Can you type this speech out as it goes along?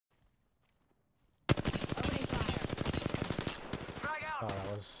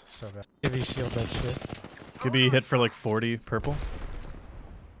was so bad. Heavy shield that shit. Could be hit for like 40 purple.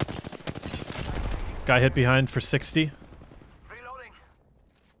 Guy hit behind for 60.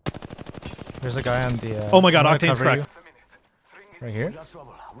 There's a guy on the. Oh my god, Octane's cracked. Right here?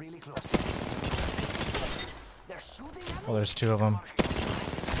 Oh, there's two of them.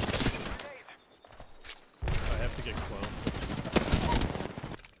 I have to get close.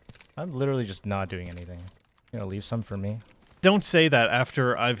 I'm literally just not doing anything. You know, leave some for me. Don't say that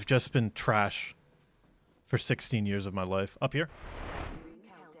after I've just been trash for 16 years of my life. Up here.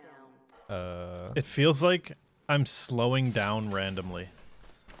 It feels like I'm slowing down randomly.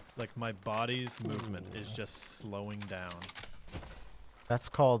 Like my body's movement is just slowing down. That's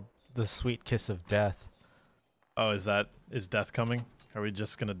called the sweet kiss of death. Oh, is death coming? Are we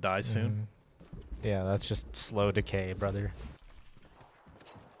just gonna die soon? Yeah, that's just slow decay, brother.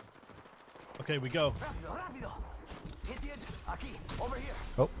 Okay, we go.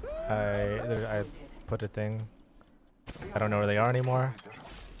 Oh, I put a thing. I don't know where they are anymore.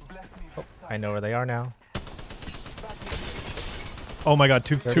 Oh, I know where they are now. Oh my god,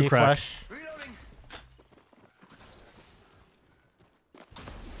 two cracked. Flash.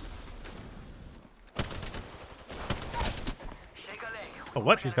 Oh,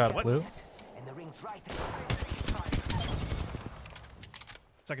 what? She's got what? blue.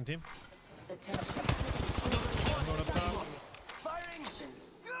 Second team. I'm going up top.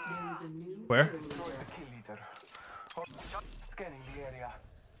 Where?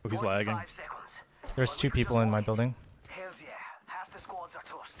 Oh, he's lagging. There's two people in my building.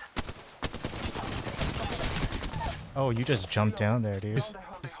 Oh, you just jumped down there, dude.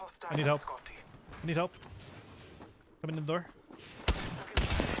 I need help. I need help. Coming in the door.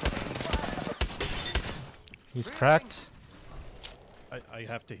 He's cracked. I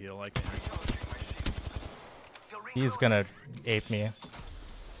have to heal. I can't. He's gonna ape me.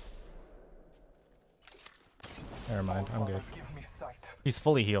 Never mind, I'm good. He's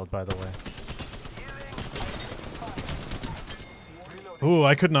fully healed, by the way. Ooh,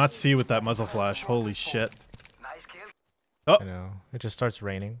 I could not see with that muzzle flash. Holy shit. Oh! I know. It just starts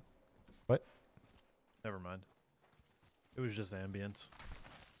raining. What? Never mind. It was just ambience.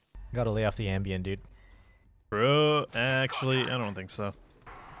 Gotta lay off the ambient, dude. Bro, actually, I don't think so.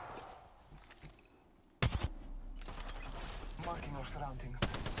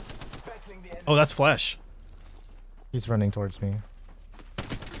 Oh, that's Flash. He's running towards me.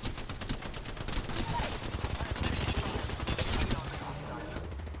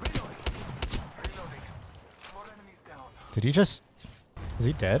 Did he just... Is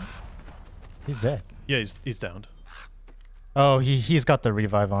he dead? He's dead. Yeah, he's downed. Oh, he's got the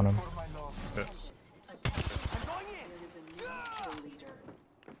revive on him. Okay.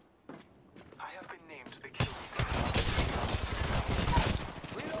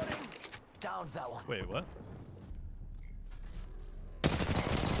 Wait, what?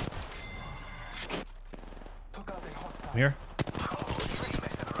 I'm here.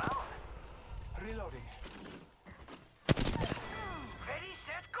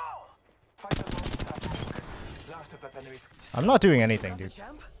 I'm not doing anything, dude.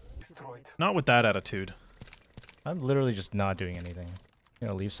 Not with that attitude. I'm literally just not doing anything. You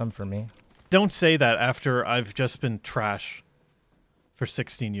know, leave some for me. Don't say that after I've just been trash for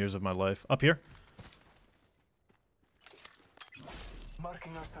 16 years of my life. Up here.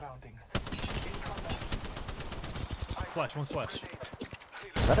 Marking our surroundings. Flash, one flash.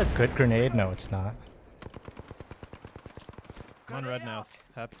 Is that a good grenade? No, it's not. I'm on red now.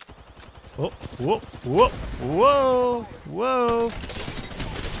 Happy. Whoa, whoa, whoa, whoa, whoa.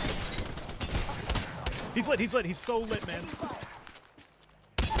 He's lit, he's lit, he's so lit, man.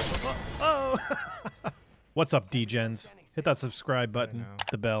 Oh. What's up, D-Gens? Hit that subscribe button,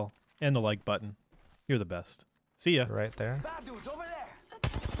 the bell, and the like button. You're the best. See ya. Right there.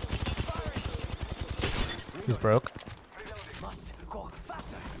 He's broke.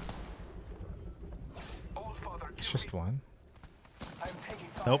 It's just one.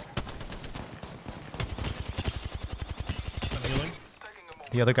 Nope. I'm healing.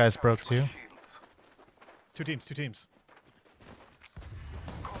 The other guy's broke too. Two teams, two teams.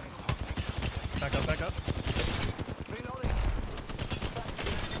 Back up, back up.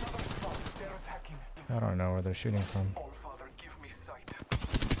 I don't know where they're shooting from.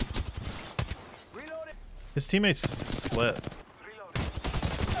 His teammates split.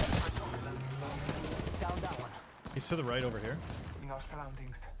 He's to the right over here.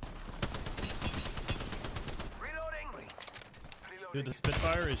 Dude, the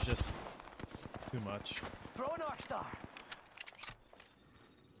Spitfire is just too much. Throw an arc star.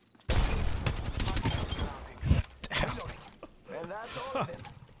 Damn. And that's all of them.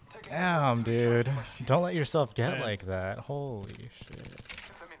 Damn, dude. Don't let yourself get like that. Holy shit.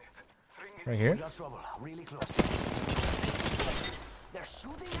 Right here?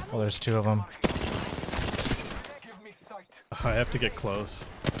 Oh, there's two of them. I have to get close.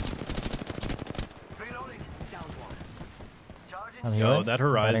 I'm healing. Oh, that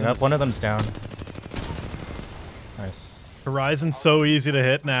Horizon. Up. One of them's down. Nice. Horizon's so easy to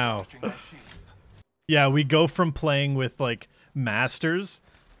hit now. Yeah, we go from playing with like masters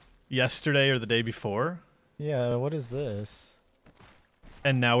yesterday or the day before. Yeah, what is this?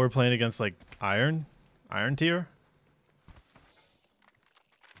 And now we're playing against like iron tier.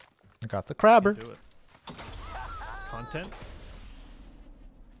 I got the Kraber. Do it. Content.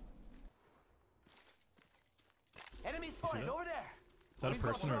 Enemy spotted over there. Is that a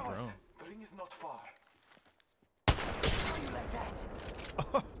person or a drone? The ring is not far. You like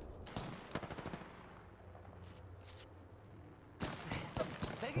that?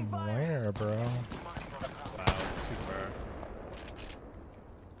 Taking fire. Where, bro? Wow, it's too far.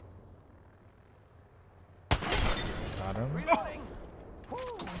 Got him. Reloading.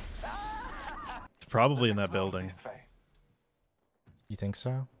 It's probably in that building. You think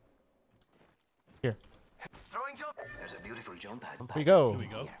so? Here. Throwing jump. There's a beautiful jump pad. We go. Here we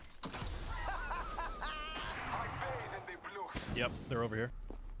go. Yep, they're over here.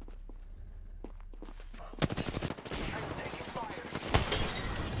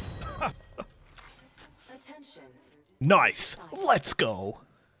 Attention. Nice. Let's go.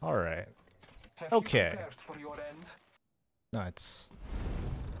 All right. Have you Okay. prepared for your end? Nuts.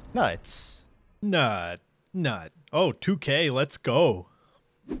 Nuts. Nut. Oh, 2K. Let's go.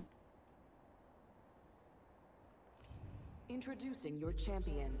 Introducing your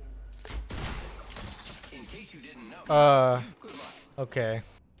champion. In case you didn't know. Okay.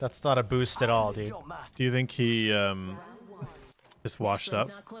 That's not a boost at all, dude. Jump master. Do you think he just washed up?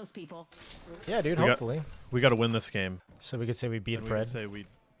 Not close, people. Yeah, dude, We got- hopefully. We got to win this game. So we could say we beat And we can Pred. say we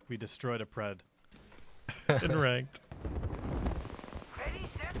destroyed a Pred in ranked. Ready,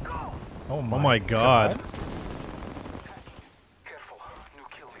 set, go. Oh my God. Careful, new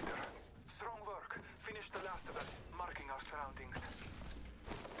kill leader. Strong work. Finish the last of it. Marking our surroundings.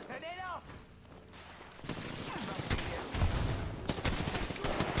 Grenade out.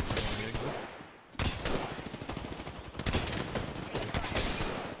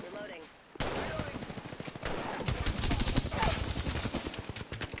 Reloading.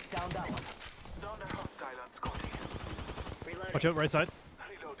 Down that one. Down the hostile on Scotty. Reloading. Watch out, right side.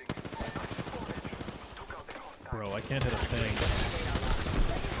 Reloading. Took out the hostile. Bro, I can't hit a thing.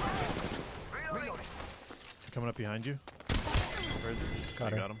 Reloading. Coming up behind you. Where is he?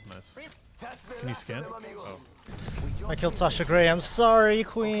 Got You her. got him. Nice. That's the Can you last scan? of them, amigos. Oh. I killed Sasha Grey. I'm sorry,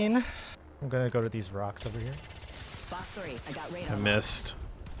 Queen. I'm gonna go to these rocks over here. Fox 3, I got radar. I missed.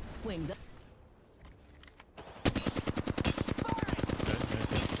 Wings up. Okay,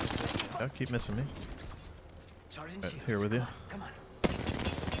 nice. Yeah, keep missing me. Sergeant Right, Shields. here with you. Come on.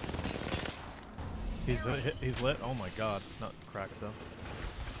 He's lit. Oh my God, not cracked though.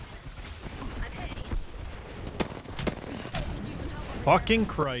 Fucking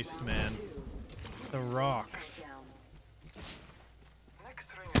Christ, man. The rocks. Down. Next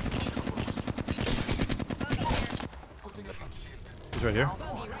ring. Putting up a shield. He's right here.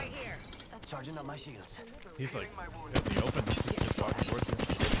 Bogey right here. Charging up my shields. He's like in the open. Just walking towards you.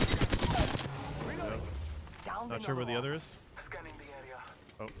 Down Not sure where the other is. Scanning the area.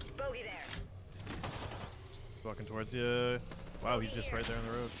 Oh, Bogey there. walking towards you. Wow, he's just right there on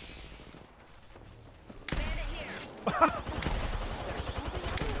the road. Bandit here.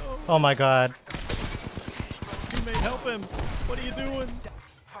 Oh my God. Teammate, help him! What are you doing?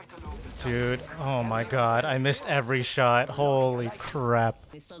 Fight alone. Dude, oh my God. I missed every shot. Holy crap.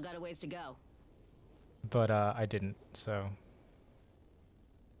 We still got a ways to go. But I didn't, so.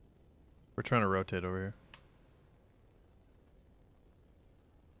 We're trying to rotate over here.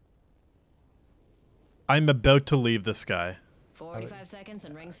 I'm about to leave this guy. 45 seconds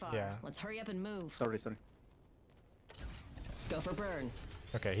and rings far. Yeah. Let's hurry up and move. Sorry. Go for burn.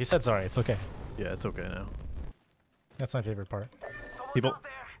 Okay, he said sorry. It's okay. Yeah, it's okay now. That's my favorite part. Someone's People- out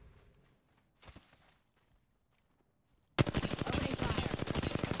there. Opening fire.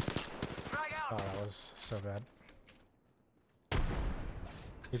 Frag Oh, out. that was so bad.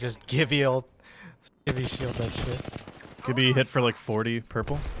 You just give shield that shit. Could be hit for like 40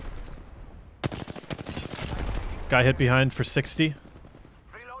 purple. Guy hit behind for 60.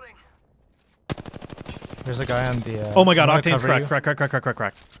 Reloading. There's a guy on the. Oh my God, I'm gonna Octane's cover you.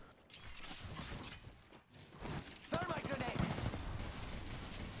 crack. Thermite grenade.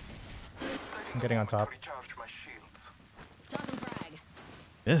 I'm getting on top. Recharge my shields. Toss and frag.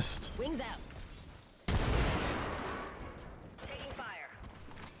 Missed. Wings out. Taking fire.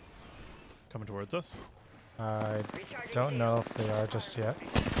 Coming towards us. I don't know if they are just yet.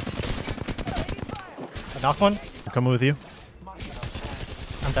 I knocked one. I'm coming with you.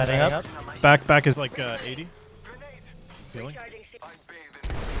 I'm batting up. Back is like 80. Healing. I'm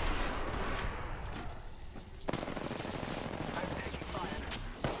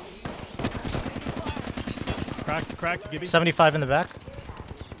bathing. Cracked. Gibby. 75 in the back.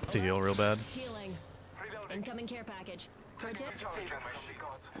 To heal real bad. Healing. Incoming care package. Pro tip.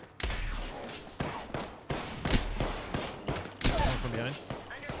 From behind.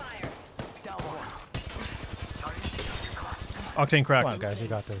 Under fire. Octane cracked. Come on, guys, you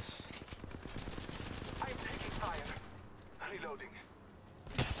got this. I'm taking fire. Reloading.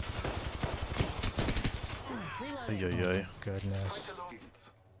 Reloading. Ay. Goodness.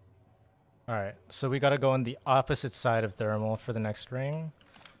 Alright, so we gotta go on the opposite side of thermal for the next ring.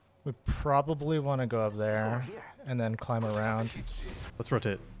 We probably want to go up there and then climb around. Let's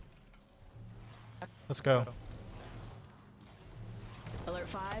rotate. Let's go. Alert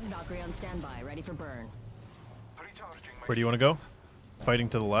 5. Valkyrie on standby. Ready for burn. Recharging my Where do you want to go? Fighting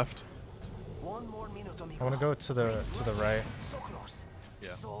to the left. One more minute, amigo. I want to go to the right. So close. Yeah.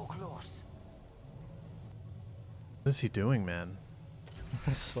 So close. What is he doing, man?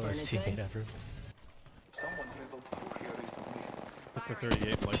 Slowest Burn it teammate good. ever. Someone traveled through here recently. Look for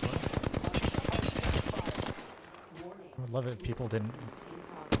 38 lifeline. I would love it if people didn't.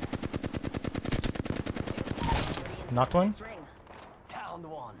 Knocked one? Next ring. Down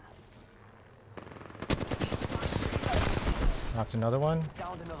one. Knocked another one.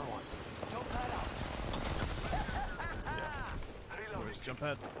 Down another one. Jump pad out. Where's jump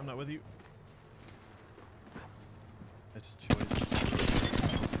pad? I'm not with you. Nice choice.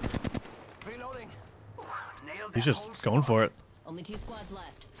 Reloading. Nailed He's that just whole going squad. for it. Only 2 squads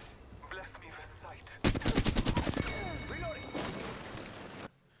left. Bless me with sight. Reloading.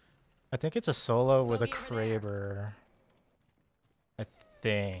 I think it's a solo with a Bogey over there. Kraber. I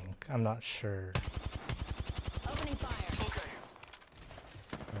think. I'm not sure. Opening fire.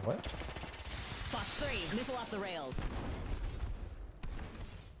 What? Fox 3. Missile off the rails.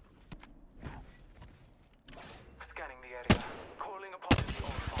 Scanning the area. Calling upon the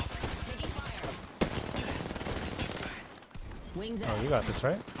All-Father. Taking fire. Wings Oh, out. you got this,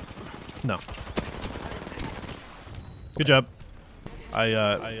 right? No. Good job. I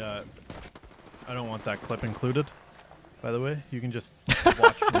don't want that clip included. By the way, you can just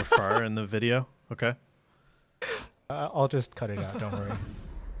watch from afar in the video. Okay. I'll just cut it out. Don't worry.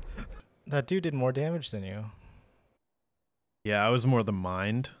 That dude did more damage than you. Yeah, I was more the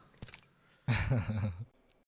mind.